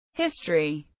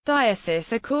History.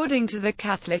 Diocese. According to the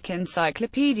Catholic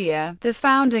Encyclopedia, the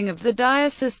founding of the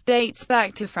diocese dates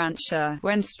back to Francia,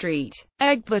 when Street,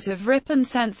 Egbert of Ripon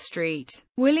sent Street,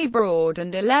 Willibrord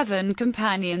and 11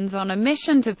 companions on a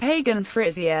mission to pagan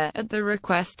Frisia, at the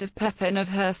request of Pepin of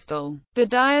Herstal. The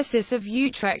Diocese of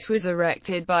Utrecht was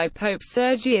erected by Pope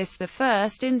Sergius I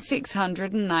in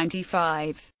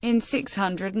 695. In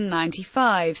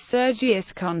 695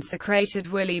 Sergius consecrated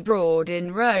Willibrord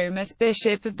in Rome as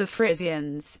Bishop of the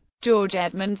Frisians. George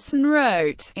Edmondson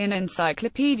wrote, in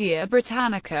Encyclopaedia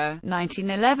Britannica,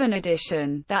 1911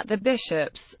 edition, that the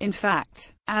bishops, in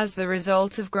fact, as the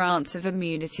result of grants of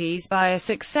immunities by a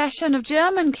succession of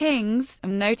German kings,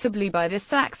 and notably by the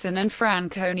Saxon and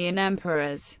Franconian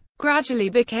emperors, gradually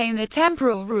became the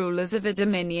temporal rulers of a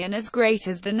dominion as great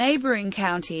as the neighbouring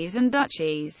counties and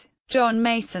duchies. John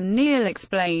Mason Neale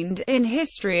explained, in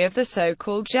History of the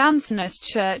so-called Jansenist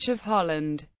Church of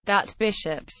Holland, that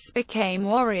bishops became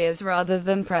warriors rather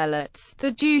than prelates.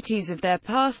 The duties of their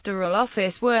pastoral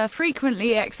office were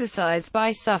frequently exercised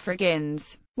by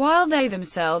suffragans, while they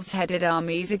themselves headed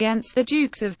armies against the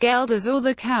Dukes of Guelders or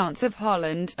the Counts of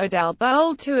Holland.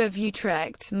 Adalbert II of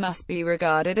Utrecht must be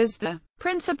regarded as the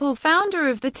principal founder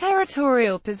of the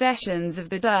territorial possessions of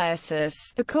the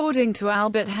diocese, according to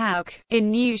Albert Hauck, in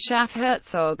New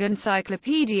Schaffherzog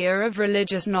Encyclopedia of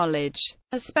Religious Knowledge,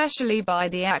 especially by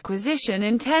the acquisition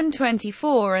in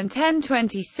 1024 and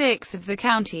 1026 of the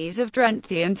counties of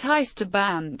Drenthe and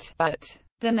Heisterband, but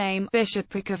the name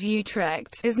Bishopric of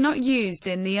Utrecht is not used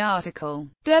in the article.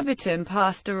 Debitum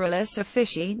Pastoralis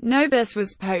Officii Nobis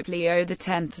was Pope Leo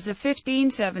X's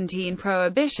 1517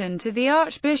 prohibition to the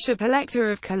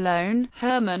Archbishop-Elector of Cologne,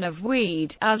 Hermann of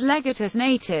Wied, as legatus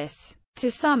natus,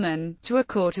 to summon, to a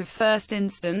court of first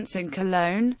instance in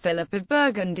Cologne, Philip of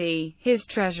Burgundy, his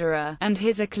treasurer, and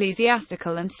his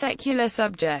ecclesiastical and secular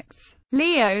subjects.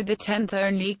 Leo X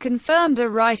only confirmed a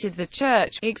rite of the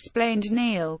Church, explained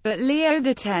Neale, but Leo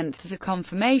X's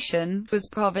confirmation was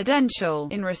providential,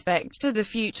 in respect to the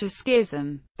future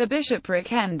schism. The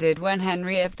bishopric ended when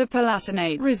Henry of the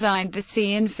Palatinate resigned the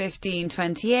see in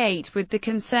 1528 with the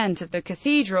consent of the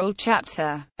cathedral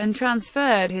chapter, and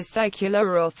transferred his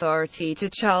secular authority to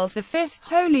Charles V,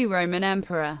 Holy Roman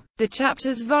Emperor. The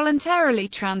chapters voluntarily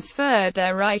transferred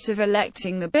their right of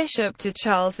electing the bishop to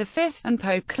Charles V, and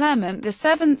Pope Clement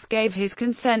VII gave his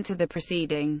consent to the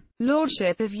proceeding.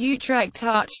 Lordship of Utrecht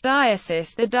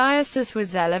Archdiocese. The diocese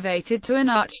was elevated to an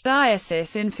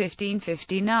archdiocese in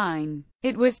 1559.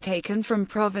 It was taken from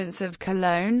province of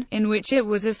Cologne, in which it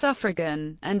was a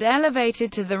suffragan, and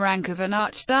elevated to the rank of an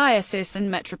archdiocese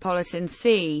and metropolitan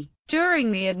see.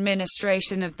 During the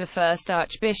administration of the first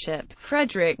Archbishop,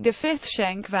 Frederick V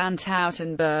Schenk van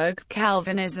Tautenberg,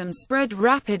 Calvinism spread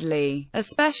rapidly,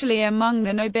 especially among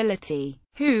the nobility,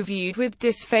 who viewed with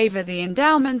disfavor the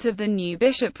endowment of the new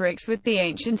bishoprics with the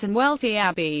ancient and wealthy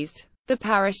abbeys. The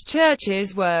parish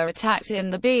churches were attacked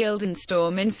in the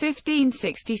Beeldenstorm in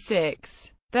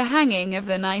 1566. The hanging of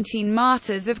the 19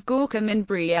 martyrs of Gorkum in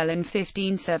Brielle in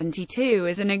 1572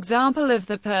 is an example of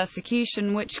the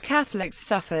persecution which Catholics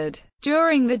suffered.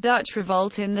 During the Dutch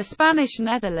revolt in the Spanish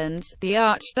Netherlands, the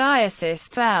archdiocese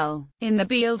fell. In the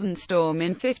Beeldenstorm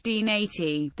in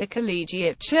 1580, the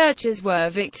collegiate churches were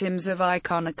victims of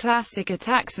iconoclastic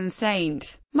attacks and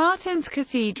St. Martin's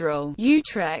Cathedral,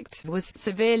 Utrecht, was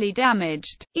severely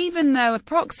damaged, even though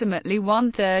approximately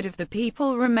one-third of the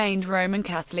people remained Roman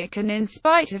Catholic and in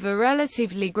spite of a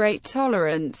relatively great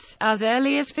tolerance, as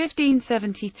early as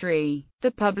 1573.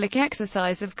 The public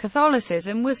exercise of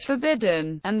Catholicism was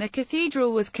forbidden, and the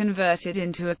cathedral was converted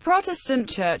into a Protestant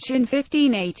church in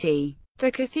 1580.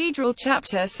 The cathedral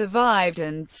chapter survived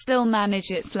and still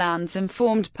managed its lands and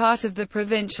formed part of the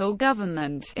provincial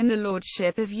government, in the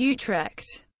Lordship of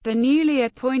Utrecht. The newly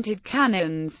appointed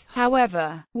canons,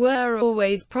 however, were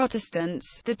always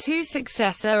Protestants. The two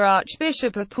successor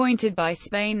archbishops appointed by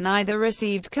Spain neither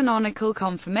received canonical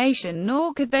confirmation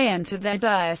nor could they enter their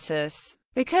diocese,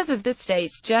 because of the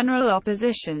state's general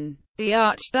opposition. The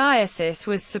archdiocese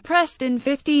was suppressed in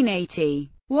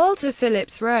 1580. Walter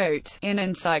Phillips wrote, in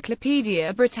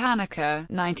Encyclopaedia Britannica,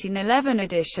 1911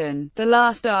 edition, the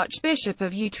last Archbishop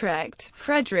of Utrecht,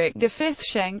 Frederick V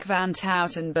Schenk van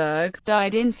Tautenberg,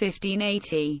 died in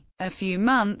 1580, a few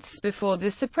months before the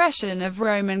suppression of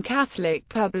Roman Catholic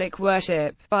public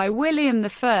worship by William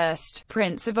I,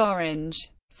 Prince of Orange.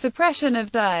 Suppression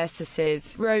of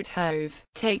dioceses, wrote Hove,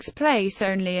 takes place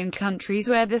only in countries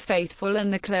where the faithful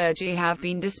and the clergy have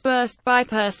been dispersed by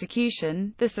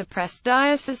persecution. The suppressed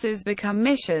dioceses become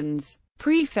missions,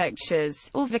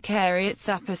 prefectures, or vicariates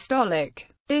apostolic.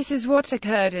 This is what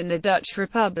occurred in the Dutch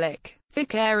Republic.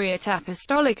 Vicariate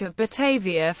Apostolic of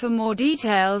Batavia. For more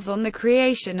details on the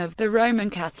creation of the Roman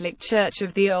Catholic Church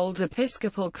of the Old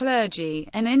Episcopal Clergy,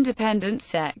 an independent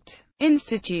sect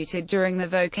instituted during the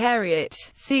Vicariate,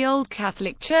 see Old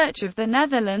Catholic Church of the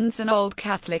Netherlands and Old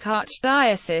Catholic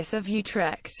Archdiocese of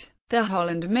Utrecht. The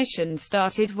Holland Mission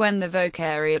started when the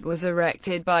Vicariate was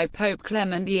erected by Pope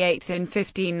Clement VIII in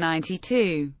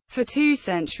 1592. For 2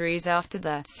 centuries after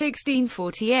the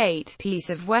 1648 Peace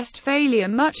of Westphalia,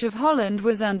 much of Holland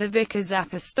was under Vicars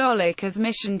Apostolic as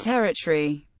mission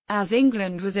territory. As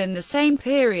England was in the same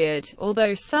period,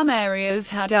 although some areas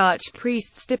had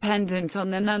archpriests dependent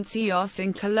on the nuncios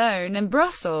in Cologne and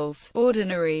Brussels,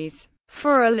 ordinaries.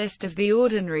 For a list of the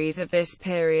ordinaries of this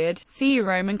period, see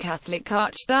Roman Catholic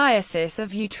Archdiocese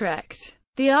of Utrecht.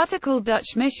 The article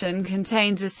Dutch Mission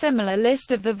contains a similar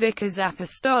list of the Vicars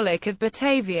Apostolic of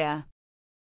Batavia.